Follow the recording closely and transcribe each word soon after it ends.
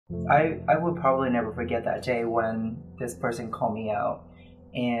I would probably never forget that day when this person called me out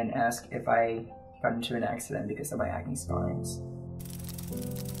and asked if I got into an accident because of my acne scars.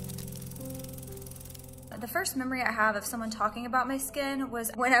 The first memory I have of someone talking about my skin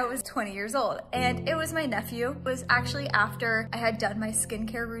was when I was 20 years old, and it was my nephew. It was actually after I had done my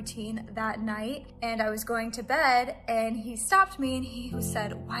skincare routine that night, and I was going to bed, and he stopped me and he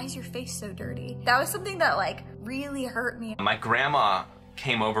said, "Why is your face so dirty?" That was something that like really hurt me. My grandma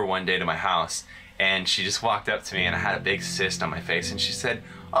came over one day to my house and she just walked up to me and I had a big cyst on my face and she said,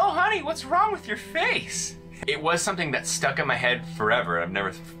 "Oh honey, what's wrong with your face?" It was something that stuck in my head forever. I've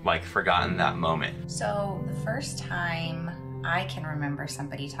never forgotten that moment. So the first time I can remember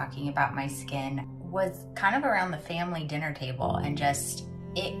somebody talking about my skin was kind of around the family dinner table, and just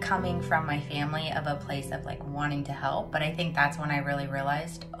it coming from my family of a place of like wanting to help. But I think that's when I really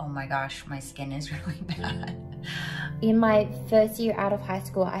realized, oh my gosh, my skin is really bad. In my first year out of high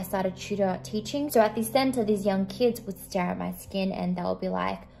school, I started tutor teaching. So at the center, these young kids would stare at my skin and they'll be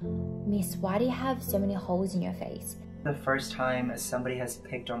like, "Miss, why do you have so many holes in your face?" The first time somebody has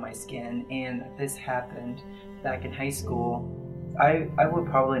picked on my skin, and this happened back in high school, I would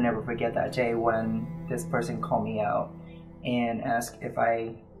probably never forget that day when this person called me out and asked if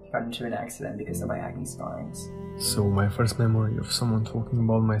I got into an accident because of my acne scars. So my first memory of someone talking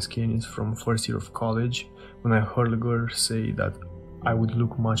about my skin is from first year of college, when I heard a girl say that I would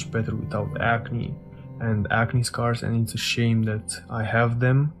look much better without acne and acne scars, and it's a shame that I have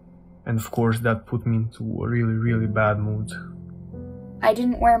them. And of course that put me into a really bad mood. I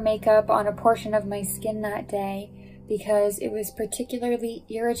didn't wear makeup on a portion of my skin that day because it was particularly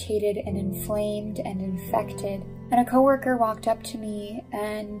irritated and inflamed and infected. And a coworker walked up to me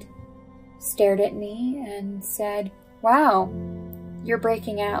and stared at me and said, "Wow, you're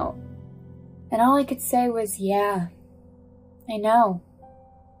breaking out." And all I could say was, "Yeah, I know."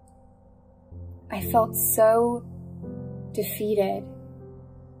 I felt so defeated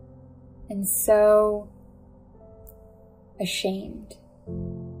and so ashamed.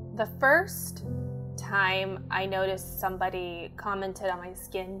 The first time I noticed somebody commented on my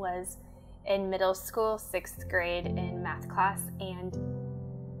skin was in middle school, 6th grade in math class, and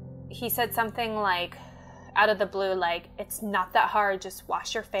he said something like, out of the blue, like, "It's not that hard, just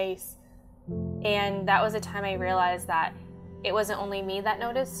wash your face." And that was a time I realized that it wasn't only me that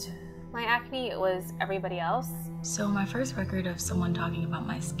noticed my acne, it was everybody else. So my first record of someone talking about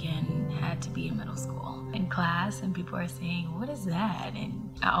my skin had to be in middle school. In class, and people are saying, "What is that?"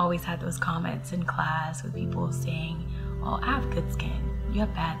 And I always had those comments in class with people saying, "Oh, I have good skin, you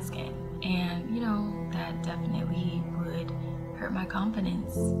have bad skin." And, you know, that definitely would hurt my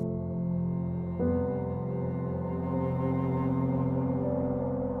confidence.